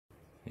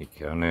You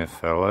go now,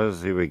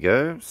 fellas. Here we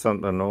go.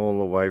 Something all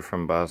the way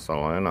from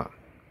Barcelona.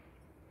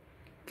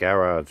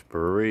 Garage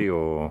Brewery,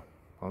 or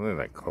I think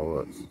they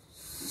call it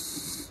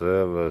Cervaceros.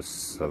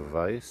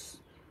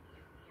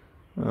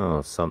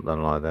 Oh,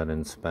 something like that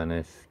in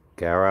Spanish.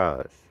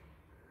 Garage.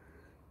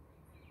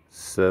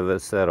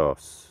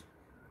 Cervaceros.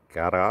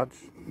 Garage.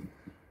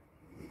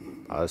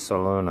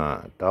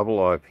 Barcelona. Double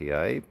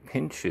IPA.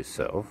 Pinch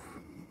yourself.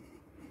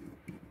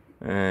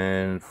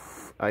 And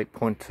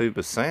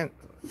 8.2%.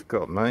 It's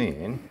got me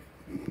in.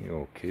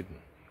 You're kidding.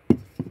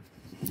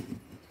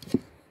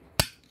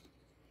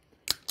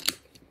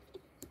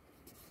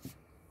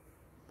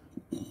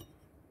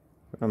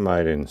 I'm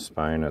mate in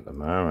Spain at the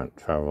moment,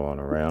 travelling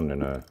around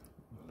in a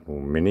little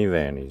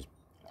minivan. He's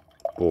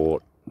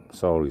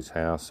sold his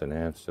house in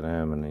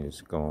Amsterdam, and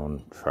he's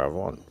gone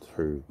travelling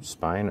through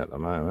Spain at the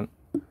moment.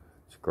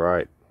 It's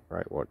great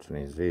watching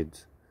his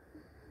vids.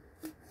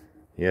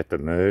 He had to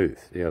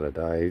move the other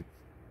day.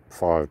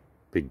 5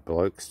 big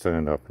blokes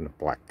turned up in a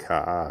black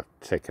car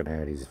checking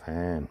out his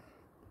van.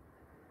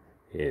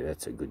 Yeah,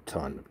 that's a good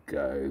time to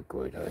go,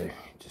 Guido.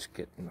 Just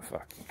get in the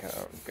fucking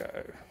car and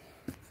go.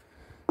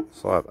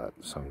 It's like that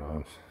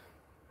sometimes.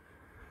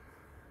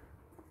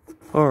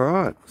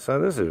 Alright, so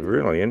this is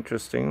really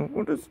interesting.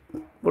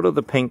 What are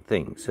the pink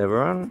things,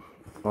 everyone?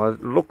 I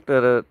looked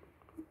at it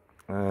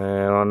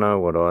and I know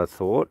what I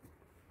thought.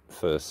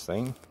 First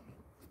thing.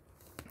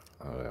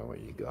 I don't know what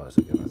you guys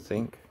are going to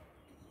think.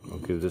 I'll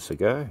give this a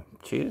go.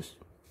 Cheers.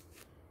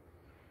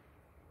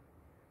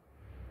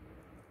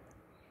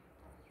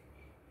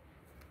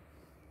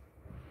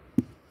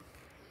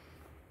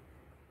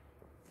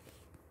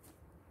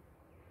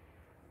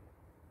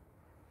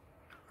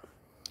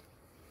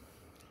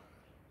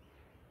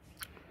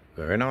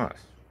 Very nice.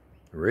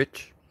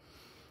 Rich.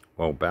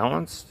 Well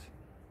balanced.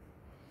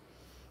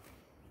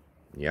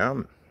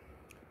 Yum.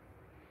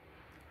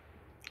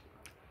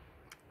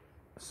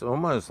 It's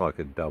almost like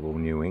a double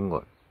New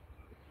England.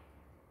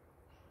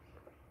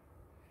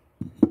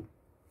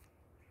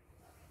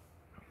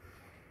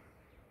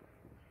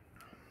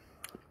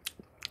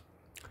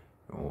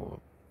 Or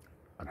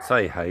I'd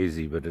say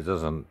hazy, but it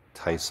doesn't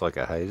taste like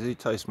a hazy. It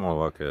tastes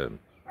more like a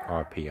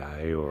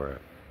IPA or a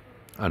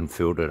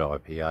unfiltered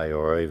IPA,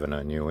 or even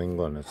a New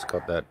England. It's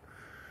got that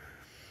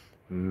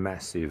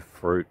massive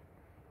fruit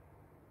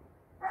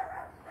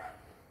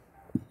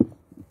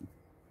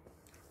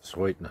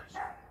sweetness,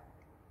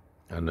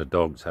 and the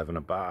dog's having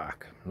a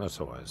bark. That's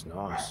always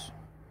nice.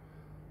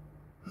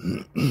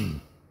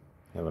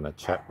 Having a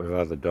chat with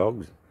other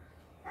dogs.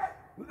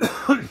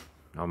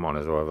 I might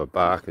as well have a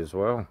bark as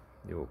well.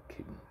 You're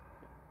kidding.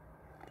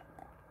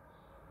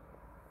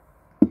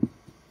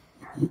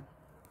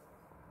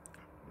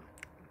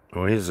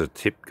 Well, here's a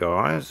tip,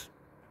 guys.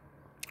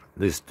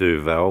 This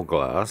Duval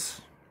glass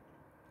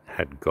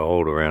had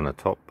gold around the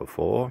top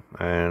before,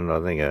 and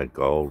I think it had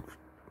gold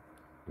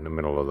in the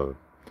middle of the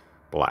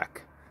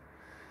black.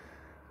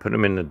 Put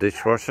them in the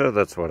dishwasher,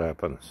 that's what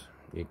happens.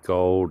 Your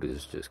gold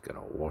is just going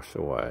to wash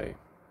away.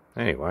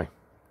 Anyway,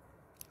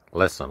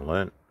 lesson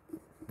learnt.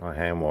 I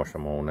hand wash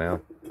them all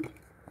now.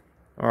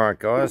 Alright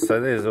guys,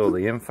 so there's all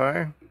the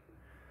info.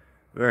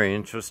 Very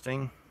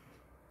interesting.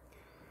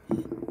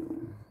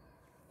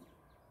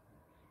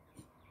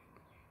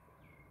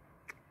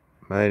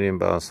 Made in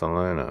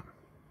Barcelona.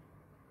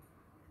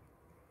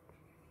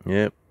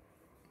 Yep,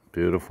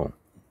 beautiful.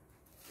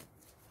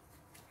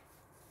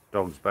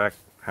 Dog's back,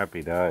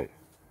 happy day.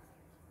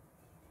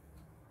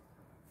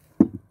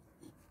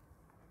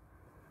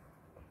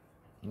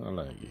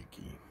 Hello,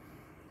 Yuki.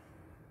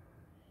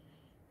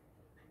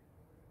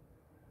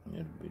 You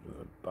had a bit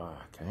of a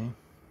bark, eh?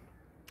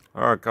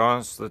 Alright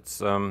guys,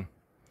 that's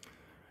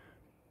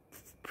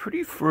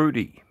pretty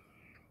fruity.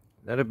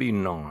 That'd be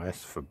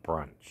nice for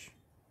brunch.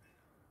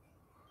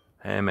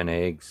 Ham and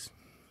eggs,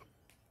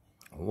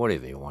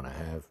 whatever you want to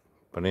have.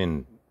 But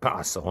in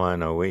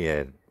Barcelona we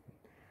had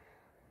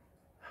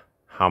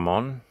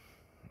jamón,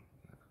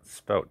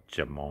 spelt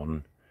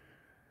jamón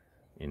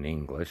in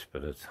English,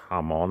 but it's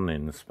jamón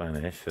in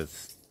Spanish.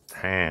 It's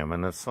ham,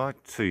 and it's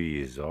like 2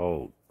 years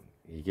old.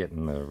 You're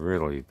getting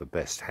really the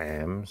best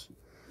hams.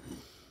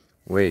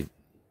 We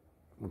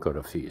got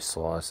a few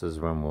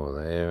slices when we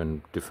were there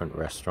in different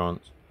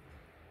restaurants.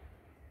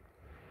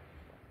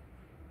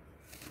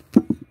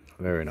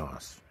 Very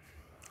nice.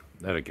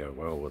 That'd go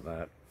well with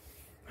that.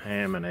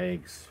 Ham and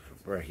eggs for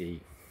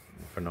brekkie,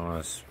 for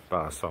nice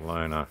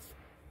Barcelona,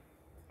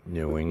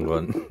 New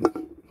England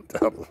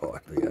double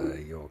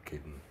IPA. You're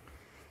kidding.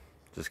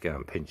 Just go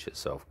and pinch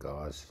yourself,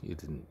 guys. You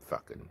didn't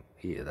fucking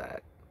hear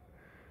that.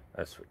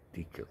 That's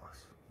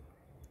ridiculous.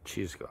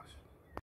 Cheers, guys.